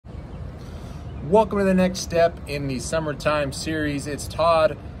Welcome to the next step in the summertime series. It's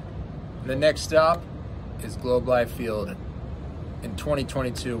Todd. The next stop is Globe Life Field in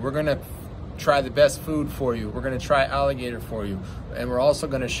 2022. We're gonna try the best food for you. We're gonna try alligator for you, and we're also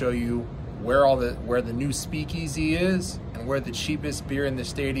gonna show you where the new speakeasy is and where the cheapest beer in the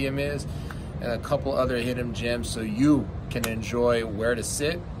stadium is, and a couple other hidden gems so you can enjoy where to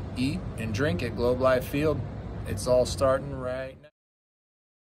sit, eat, and drink at Globe Life Field. It's all starting right now.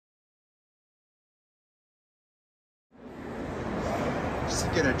 Just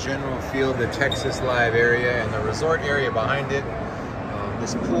to get a general feel of the Texas Live area and the resort area behind it.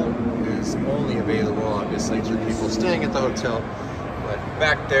 This pool is only available, obviously, to people staying at the hotel. But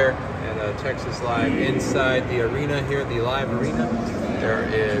back there at Texas Live, inside the arena here, the Live Arena, there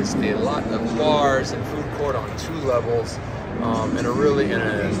is a lot of bars and food court on 2 levels, and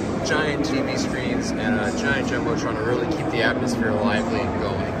a giant TV screens and a giant jumbotron to really keep the atmosphere lively and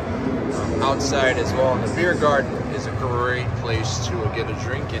going. Outside as well in the beer garden is a great place to get a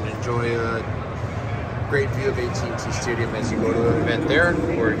drink and enjoy a great view of AT&T Stadium as you go to an event there.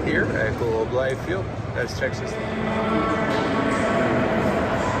 We're here at Globe Life Field. That's Texas Live.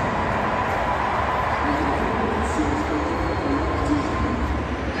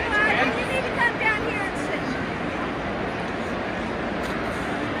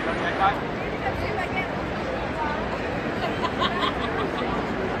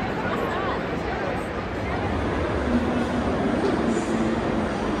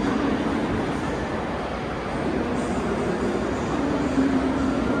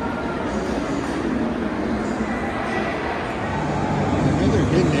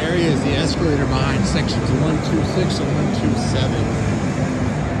 Hidden area is the escalator behind sections 126 and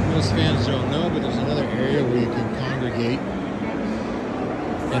 127. Most fans don't know, but there's another area where you can congregate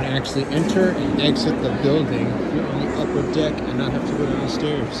and actually enter and exit the building here on the upper deck and not have to go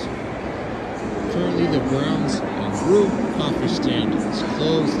downstairs. Currently, the Browns and Brew coffee stand is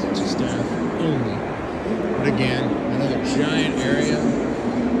closed to staff only. But again, another giant area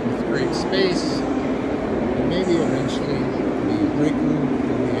with great space, and maybe eventually the break room,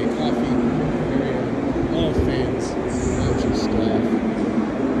 the coffee area, all fans, not just staff.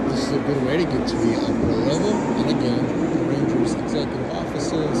 This is a good way to get to the upper level, and again, the Rangers executive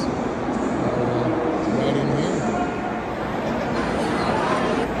offices are right in here.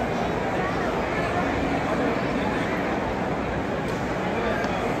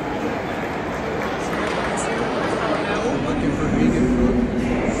 Looking for vegan food?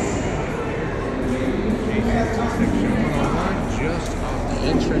 Just off the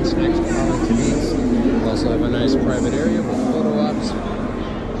entrance next to Arlington Eats. We also have a nice private area with photo ops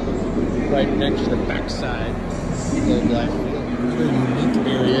right next to the backside of Globe Life Field. Another unique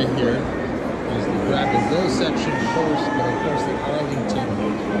area here is the grab and go section first, but of course the Arlington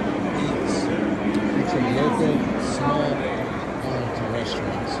Eats, featuring local, small Arlington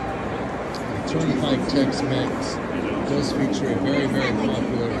restaurants. The Turnpike Tex-Mex does feature a very, very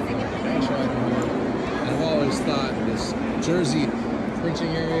popular lunch item here. I've always thought this Jersey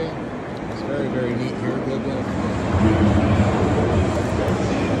printing area is very, very neat here at Globe Life.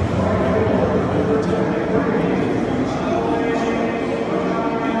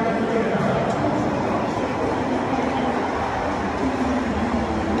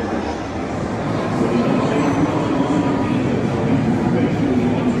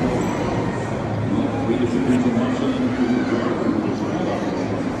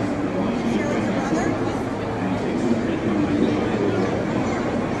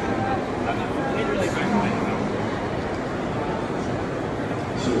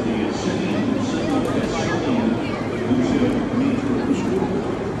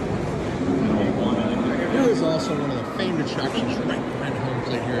 Here is also one of the famed attractions right behind the home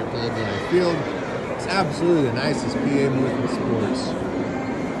plate here at Globe Life Field. It's absolutely the nicest PA booth in sports.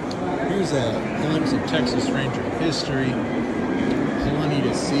 Here's a glimpse of Texas Ranger history. Plenty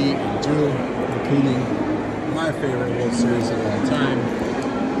to see and do, including my favorite World Series of all time.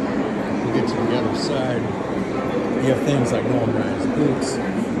 We'll get to the other side. You have things like Nolan Ryan's boots,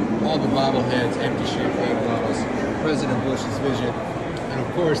 all the bobbleheads, empty champagne bottles, President Bush's vision, and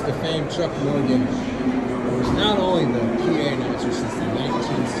of course the famed Chuck Morgan, who was not only the PA announcer since the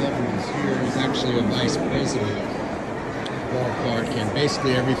 1970s here, he's actually a vice president of ballpark and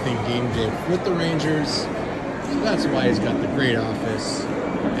basically everything game day with the Rangers. So that's why he's got the great office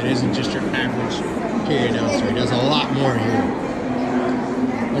and isn't just your average PA announcer. He does a lot more here.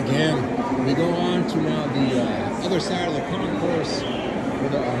 Again, we go on to now the other side of the concourse where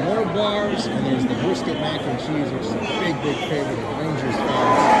there are more bars, and there's the brisket mac and cheese, which is a big, big favorite of Rangers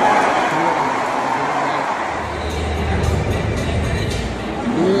fans.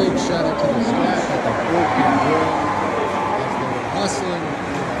 Big shout out to the staff.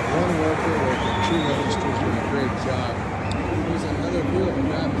 great job. Here's another view of the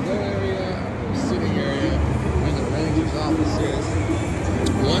grab-and-go area, sitting area, and the Rangers offices.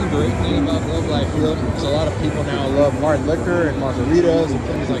 One great thing about Globe Life Field is a lot of people now love hard liquor and margaritas and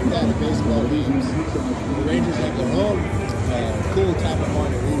things like that at baseball games. The Rangers have their own cool type of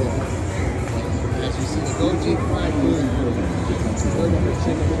margarita. As you see, the Go Deep Fried Cooling Crew. Burger,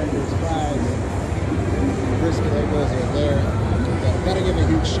 chicken tenders, fries, brisket egos are there. Gotta give a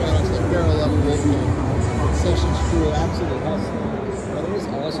huge shout out to the Barrel Level Wolfgang Sessions crew, absolutely hustling. But it is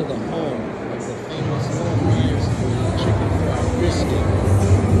also the home of the famous Fryers chicken fried biscuit.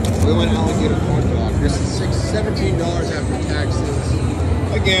 We went alligator corn dog. This is $17 after taxes.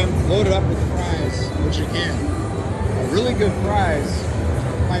 Again, loaded up with fries, which again, are really good fries,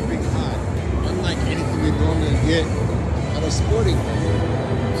 piping hot, unlike anything you normally get at a sporting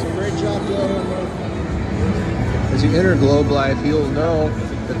event. So great job to everyone. As you enter Globe Life, you'll know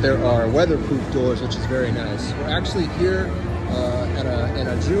that there are weatherproof doors, which is very nice. We're actually here in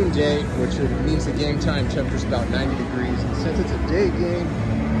a June day, which means the game time temperature is about 90 degrees. And since it's a day game,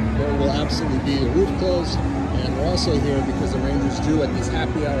 there will absolutely be a roof closed. And we're also here because the Rangers do, at these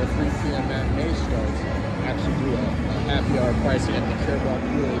happy hour 3 p.m. matinee starts, actually do a happy hour pricing at the Carabao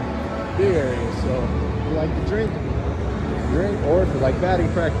beer area. So if you like to drink, or if you like batting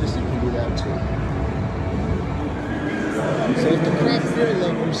practice, you can do that too. So if the craft beer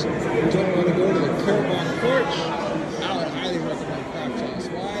lovers don't want to go to the Carabao porch, I would highly recommend Craft House.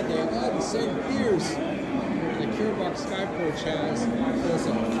 Why? They have all the same beers the Carabao Sky Porch has.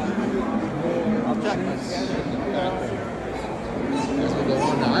 I'll check as we go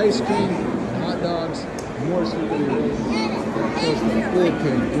on to ice cream, hot dogs, more superheroes, and of course the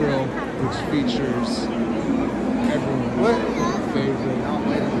bullpen grill, which features everyone's favorite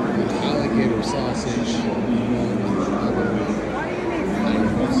alligator sausage,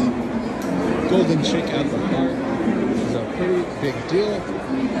 golden chick at the park, which is a pretty big deal.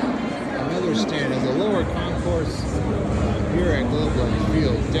 Another stand is a lower concourse here at Globe Life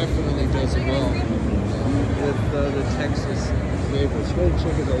Field. Definitely does it well with the Texas favorites. Gold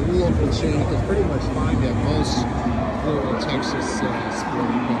Chick is a local chain you can pretty much find at most local Texas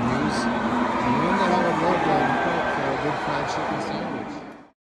sporting venues. And one that I would love to for a good fried chicken sandwich.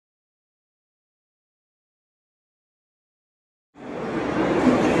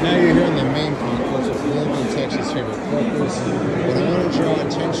 Now you're here in the main concourse of local Texas favorite porkers, but I want to draw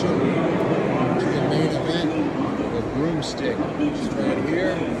attention to the main event, the broomstick. It's right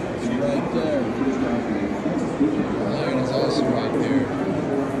here, it's right there. The line is also right there.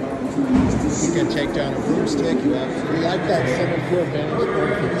 You can take down a broomstick. You like that center field vantage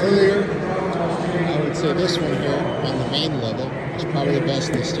point from earlier. I would say this one here on the main level is probably the best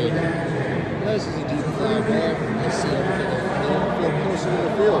in the stadium. This is a deep fly ball. You see everything closer to the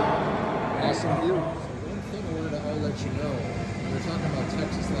field. Awesome view. One thing I wanted to let you know, we were talking about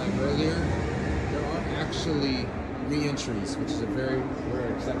Texas Live earlier, there are actually re-entries, which is a very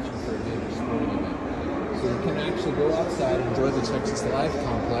rare exception for a major sporting event. So you can actually go outside and enjoy the Texas Live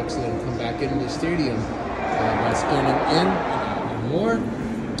complex and then come back into the stadium by scanning in and more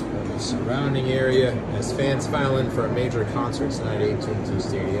of the surrounding area as fans file in for a major concert tonight at AT&T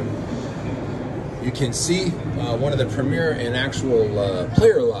Stadium. You can see one of the premier and actual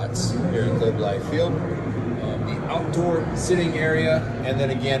player lots here at Globe Life Field, the outdoor sitting area, and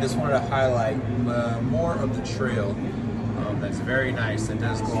then again, just wanted to highlight more of the trail that's very nice that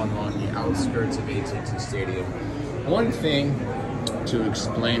does go along the outskirts of AT&T Stadium. One thing to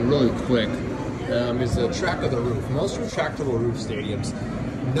explain really quick is the track of the roof. Most retractable roof stadiums,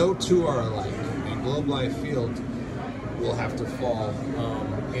 no two are alike, and Globe Life Field will have to fall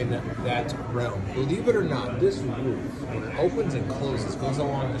in that realm. Believe it or not, this roof, when it opens and closes, goes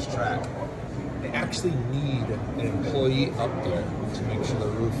along this track, they actually need an employee up there to make sure the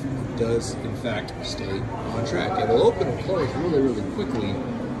roof does, in fact, stay on track. It will open and close really, really quickly,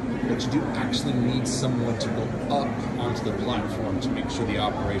 but you do actually need someone to go up onto the platform to make sure the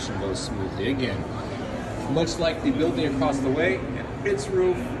operation goes smoothly. Again, much like the building across the way, its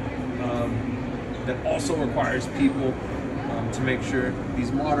roof that also requires people to make sure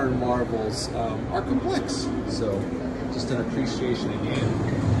these modern marvels are complex. So just an appreciation again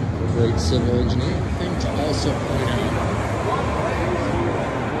for great civil engineering. Thing to also point out,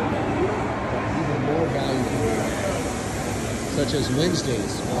 even more valuable, such as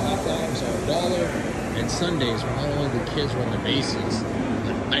Wednesdays, where hot dogs are $1, and Sundays, where not only the kids run the bases,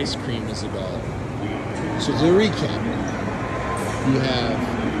 but ice cream is $1. So to recap, you have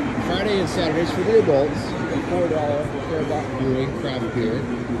Friday and Saturdays for the adults, $4 Carabao Brewing craft beer.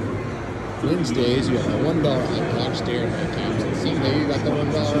 Wednesdays, you have the $1 hot dogs, day or night games, and Sunday, you got the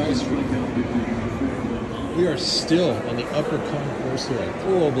 $1 ice cream. We are still on the upper concourse here at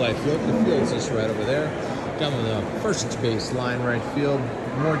Globe Life Field. The field's just right over there. Down on the first base line, right field.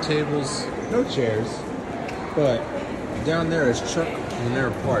 More tables, no chairs. But down there is Chuck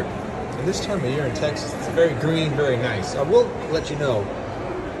Lanier Park. And this time of year in Texas, it's very green, very nice. I will let you know,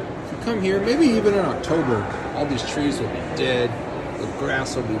 if you come here, maybe even in October, all these trees will be dead, the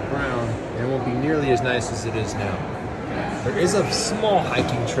grass will be brown, and it won't be nearly as nice as it is now. There is a small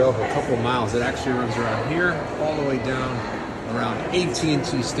hiking trail for a couple of miles that actually runs around here, all the way down around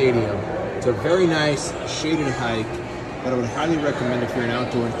AT&T Stadium. It's a very nice shaded hike that I would highly recommend if you're an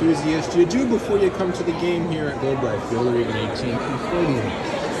outdoor enthusiast. You do before you come to the game here at Globe Life Field or even AT&T Stadium.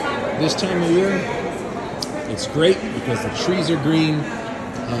 This time of year, it's great because the trees are green.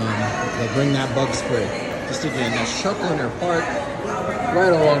 They'll bring that bug spray. Just again, that's Chuck Lanier Park,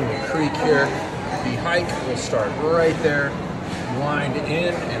 right along the creek here. The hike will start right there, wind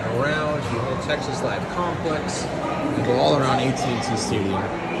in and around the whole Texas Live complex, and go all around AT&T Stadium.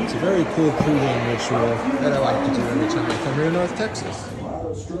 It's a very cool pregame ritual that I like to do every time I come here to North Texas. A lot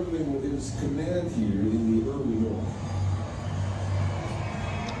of struggling with his command here in the early going.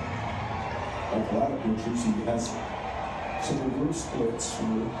 Like a lot of pitchers, he has some reverse splits.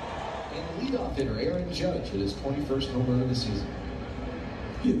 And leadoff hitter Aaron Judge with his 21st home run of the season.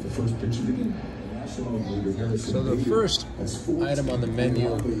 He hit the first pitch of the game. So the first item on the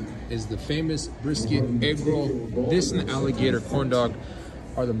menu is the famous brisket egg roll. This and the alligator corn dog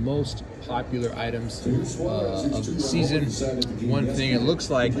are the most popular items of the season. One thing, it looks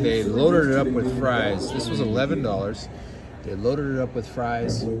like they loaded it up with fries. This was $11. They loaded it up with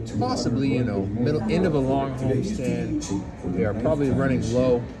fries, possibly, you know, end of a long homestand. They are probably running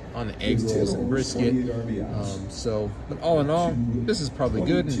low on the egg rolls and brisket. But all in all, this is probably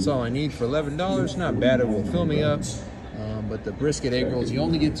good, and it's all I need for $11. Not bad, it will fill me up. But the brisket egg rolls, you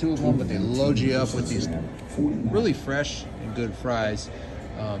only get 2 of them, but they load you up with these really fresh and good fries.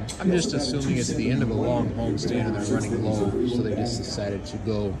 I'm just assuming it's the end of a long homestand and they're running low, so they just decided to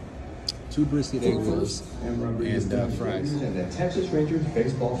go 2 brisket egg rolls and fries. The Texas Rangers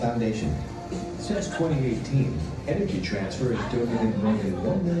Baseball Foundation. Since 2018, Energy Transfer has donated more than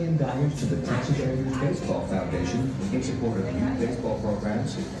 $1 million to the Texas Rangers Baseball Foundation in support of youth baseball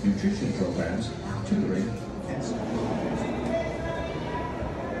programs, nutrition programs, tutoring, and support.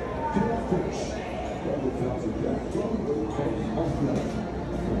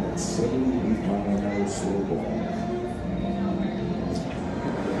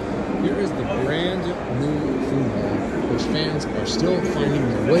 Here is the brand new food hall, which fans are still finding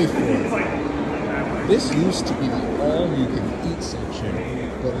their way for. This used to be the all-you-can-eat section,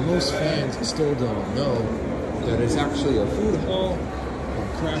 but most fans still don't know that it's actually a food hall, a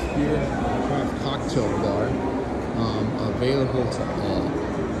craft beer, a craft cocktail bar, available to all.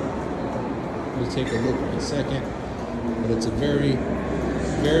 We'll take a look in a second, but it's a very,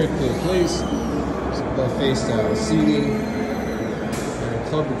 very cool place. It's a buffet-style seating and a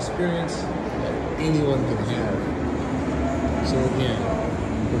club experience that anyone can have. So again,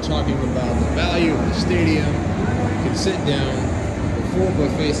 we're talking about the value of the stadium. You can sit down, a full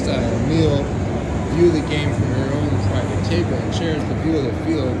buffet-style meal, view the game from your own private table and chairs, the view of the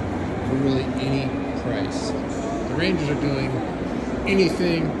field for really any price. The Rangers are doing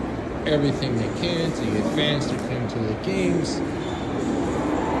anything, everything they can to get fans to come to the games.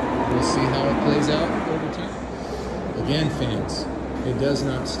 We'll see how it plays out over time. Again, fans, it does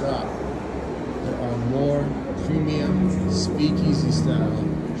not stop. There are more premium speakeasy style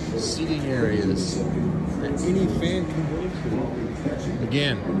seating areas that any fan can go to.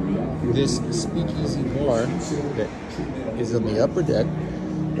 Again, this speakeasy bar that is on the upper deck,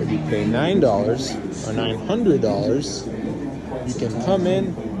 where you pay $9 or $900, you can come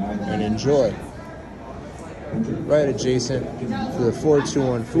in and enjoy. Right adjacent to the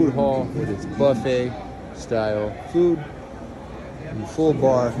 421 Food Hall with its buffet style food and full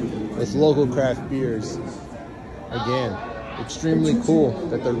bar with local craft beers. Again, extremely cool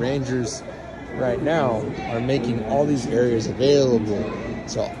that the Rangers right now are making all these areas available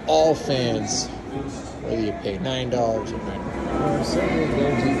to all fans, whether you pay $9 or $9. There are several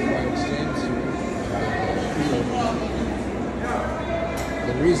go-to fried stands here.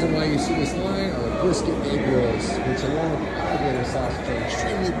 The reason why you see this line are the brisket egg rolls, which along with the alligator sausage are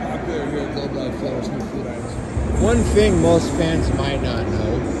extremely popular here at Globe Life Field. New food items. One thing most fans might not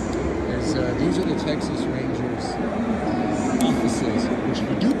know is these are the Texas Rangers offices, which if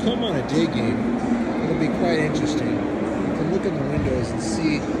you do come on a day game, it'll be quite interesting. You can look in the windows and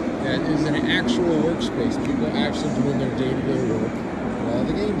see that there's an actual workspace. People actually doing their day-to-day work while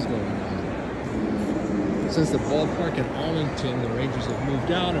the game's going on. Since the ballpark in Arlington, the Rangers have moved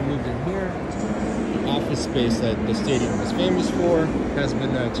out and moved in here. The office space that the stadium was famous for has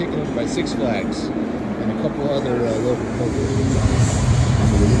been taken over by Six Flags and a couple other local companies.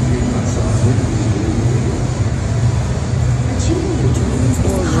 Achieving your dreams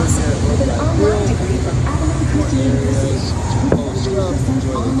is possible with an online degree from Avalon Christian University. Post up,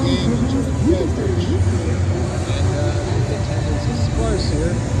 enjoy the game, enjoy the beverage. And the attendance is sparse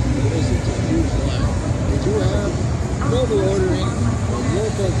here. There isn't a huge line. We do have mobile ordering, a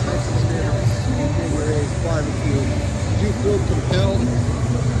local Texas famous Raised barbecue. Do you feel compelled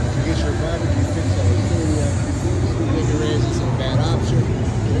to get your barbecue fix at a stadium? Bigger Raised isn't a bad option.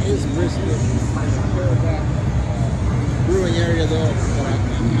 There is brisket in the Paraback brewing area though, but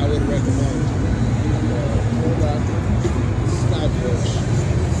I would recommend Paraback Skyforge.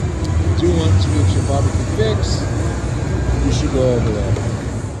 If you do want to get your barbecue fix, you should go over there.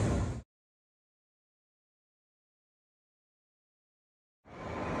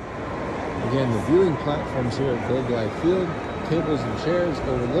 Again, the viewing platforms here at Globe Life Field, tables and chairs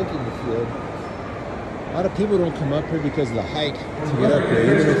overlooking the field. A lot of people don't come up here because of the hike to get up here.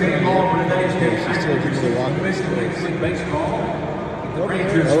 Even if you still give me the walking space.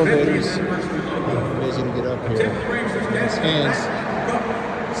 Elevators, easy to get up here. Fans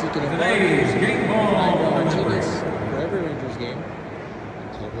seeking a $9 tickets for every Rangers game. And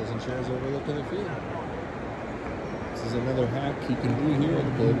tables and chairs overlooking the field. This is another hack you can do here at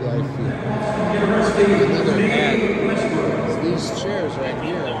Globe Life Field. Another hack is these chairs right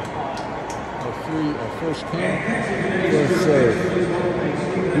here are free, are first come, first serve.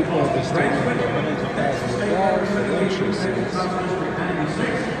 People at the stadium pay hundreds of thousands of dollars for luxury seats.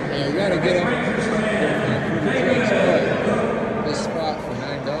 And you gotta get up and free drinks, but this spot for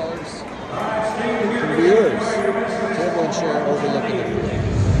 $9 can be yours. Table and chair overlooking the field.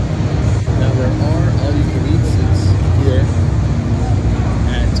 Now there are all-you-can-eat seats here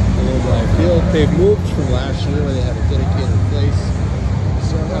at Globe Life Field. They've moved from last year where they had a dedicated place.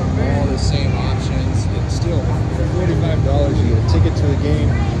 Still have all the same options. It's still for $45 you get a ticket to the game,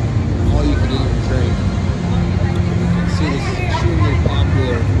 all you can eat and drink. You can see this is extremely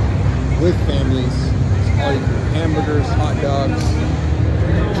popular with families. It's all you can eat hamburgers, hot dogs,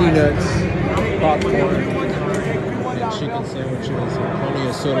 peanuts, popcorn, and chicken sandwiches, and plenty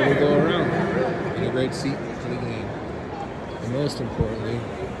of soda to go around. And a great seat for the game. And most importantly,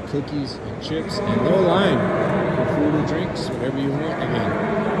 cookies and chips and no line for food or drinks, whatever you want. Again,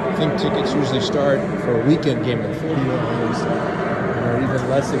 I think tickets usually start for a weekend game at $40 and are even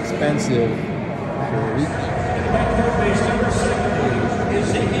less expensive for a weekend.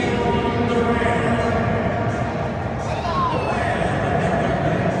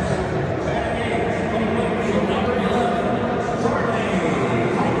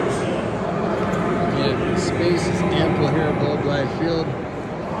 Again, space is ample here at Globe Life Field.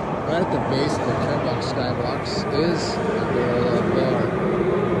 Right at the base of the Turnbuck Skybox is the Barrel Bar.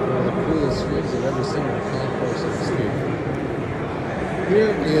 One of the coolest views I've ever seen in a concourse of the stadium.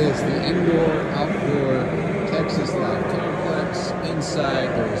 Here is the indoor-outdoor Texas Live Complex. Inside,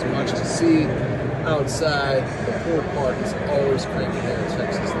 there is much to see. Outside, the pool part is always cranking here at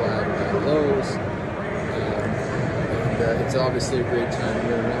Texas Live by Lowe's. It's obviously a great time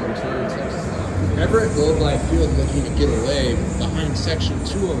year round here in Texas Live. Ever at Globe Life Field looking to get away, behind section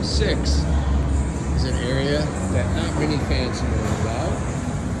 206 is an area that not many fans know about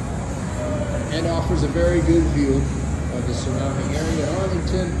and offers a very good view of the surrounding area in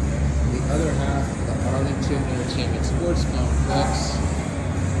Arlington and the other half of the Arlington Entertainment Sports Complex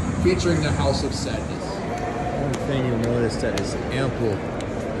featuring the House of Sadness. One thing you'll notice that is ample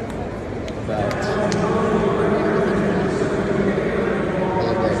about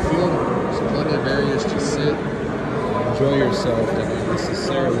Globe Life Field. Plenty of areas to sit, enjoy yourself, and not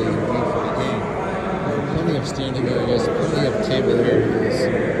necessarily wait for the game. There are plenty of standing areas, plenty of table areas.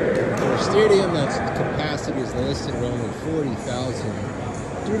 For a stadium that's capacity is listed at only 40,000,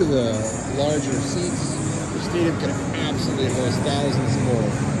 due to the larger seats, the stadium can absolutely host thousands more.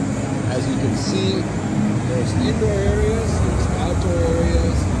 As you can see, there's indoor areas, there's outdoor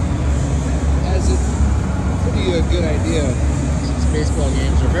areas. Has a pretty good idea, since baseball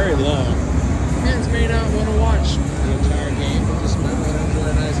games are very long. Fans may not want to watch the entire game, but just might want to enjoy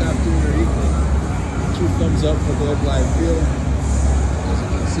a nice afternoon or evening. 2 thumbs up for Globe Life Field. As you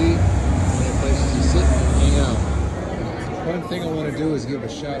can see, many places to sit and hang out. One thing I want to do is give a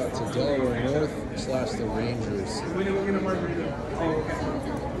shout out to Delaware North / the Rangers.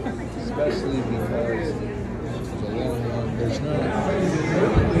 Especially because it's a long run. There's no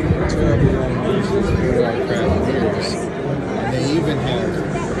terrible long races for our craft beers. And they even have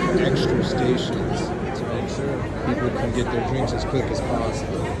extra stations to make people would come get their drinks as quick as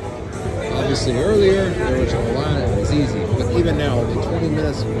possible. Obviously earlier, there was no line and it was easy. But even now, only 20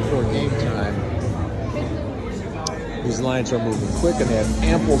 minutes before game time, these lines are moving quick and they have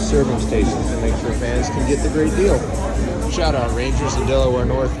ample serving stations to make sure fans can get the great deal. Shout out Rangers and Delaware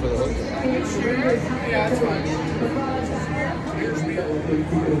North for the hook.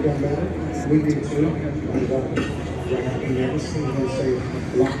 We did too. I've never seen him say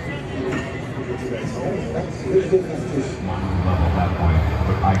lock.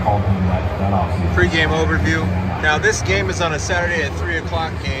 Pre-game overview. Now this game is on a Saturday at 3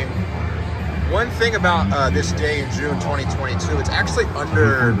 o'clock game. One thing about this day in June 2022, it's actually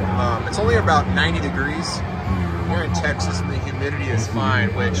under, it's only about 90 degrees. Here in Texas, the humidity is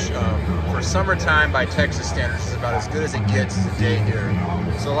fine, which for summertime by Texas standards is about as good as it gets today here.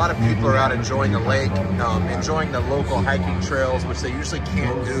 So a lot of people are out enjoying the lake, enjoying the local hiking trails, which they usually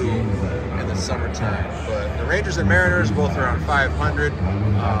can't do in the summertime. But the Rangers and Mariners, both around 500.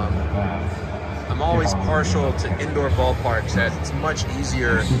 I'm always partial to indoor ballparks as it's much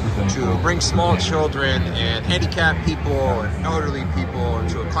easier to bring small children and handicapped people and elderly people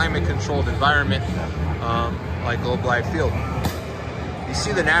into a climate-controlled environment like Globe Life Field. You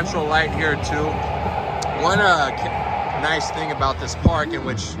see the natural light here too. One nice thing about this park, in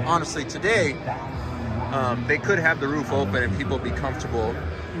which honestly today they could have the roof open and people be comfortable.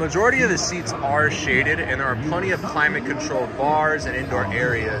 Majority of the seats are shaded and there are plenty of climate-controlled bars and indoor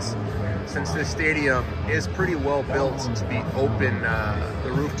areas. Since this stadium is pretty well built to be open,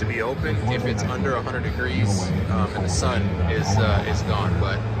 the roof to be open if it's under 100 degrees and the sun is gone,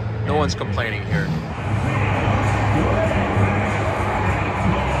 but no one's complaining here.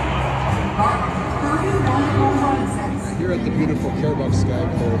 Here at the beautiful Caribou Sky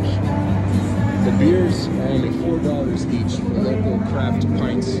Porch, the beers are only $4 each for local craft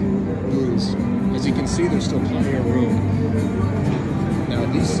pints, brews. As you can see, there's still plenty of room. Now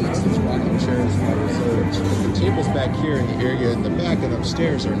these seats, these rocking chairs are reserved. The tables back here in the area in the back and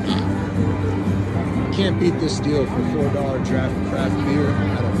upstairs are not. You can't beat this deal for $4 draft craft beer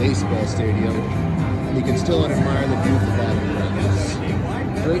at a baseball stadium. You can still admire the view of the batting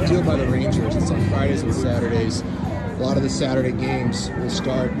practice. Great deal by the Rangers. It's on Fridays and Saturdays. A lot of the Saturday games will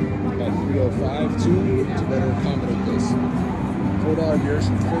start at 3:05 too to better accommodate this. $4 beers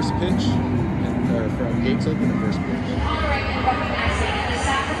from first pitch, or from gates open to first pitch.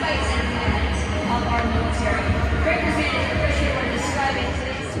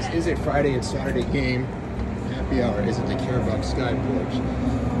 This is a Friday and Saturday game. Happy hour is at the Caribou Sky Porch.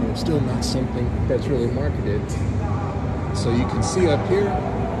 And it's still not something that's really marketed. So you can see up here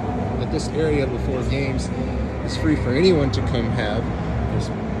that this area before games is free for anyone to come have. There's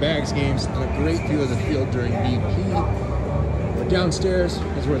bags games and a great view of the field during BP. But downstairs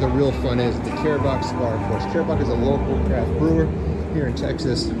is where the real fun is, at the Caribou Sky Porch. Caribou is a local craft brewer here in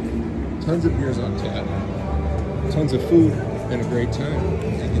Texas. Tons of beers on tap, tons of food, and a great time.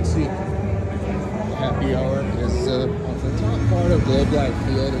 As you can see, the happy hour is off the top part of Globe Life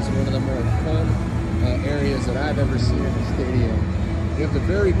Field. Is one of the more fun areas that I've ever seen in the stadium. You have the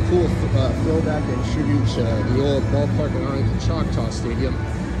very cool throwback and tribute to the old ballpark in Arlington Choctaw Stadium.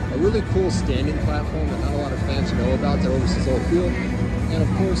 A really cool standing platform that not a lot of fans know about that oversees the whole field. And of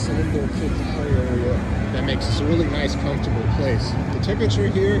course, an indoor kids play area that makes this a really nice, comfortable place. The temperature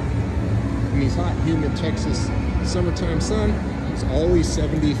here in these hot, humid Texas summertime sun is always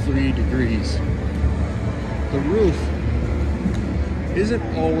 73 degrees. The roof isn't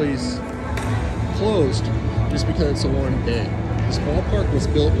always closed just because it's a warm day. This ballpark was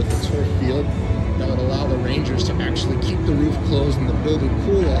built with a turf field that would allow the Rangers to actually keep the roof closed and the building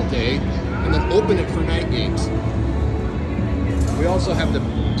cool all day and then open it for night games. We also have the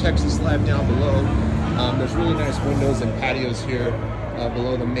Texas Live down below. There's really nice windows and patios here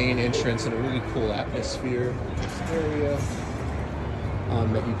below the main entrance and a really cool atmosphere. This area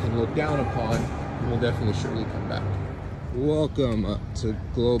that you can look down upon, and we'll definitely surely come back. Welcome to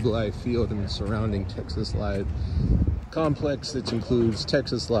Globe Life Field and the surrounding Texas Live complex, which includes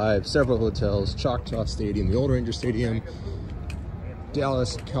Texas Live, several hotels, Choctaw Stadium, the old Ranger Stadium,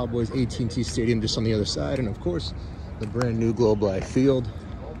 Dallas Cowboys AT&T Stadium just on the other side, and of course, the brand new Globe Life Field.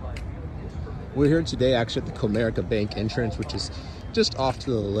 We're here today actually at the Comerica Bank entrance, which is just off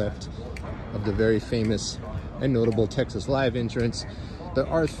to the left of the very famous and notable Texas Live entrance. There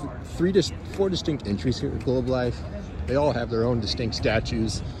are four distinct entries here at Globe Life. They all have their own distinct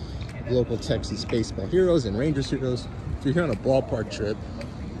statues of local Texas baseball heroes and Rangers heroes. If you're here on a ballpark trip,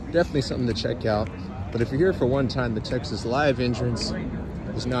 definitely something to check out. But if you're here for one time, the Texas Live entrance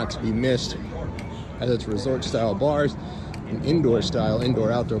is not to be missed, as it's resort-style bars and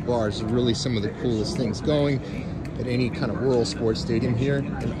indoor-outdoor bars are really some of the coolest things going. at any kind of rural sports stadium here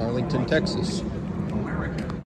in Arlington, Texas.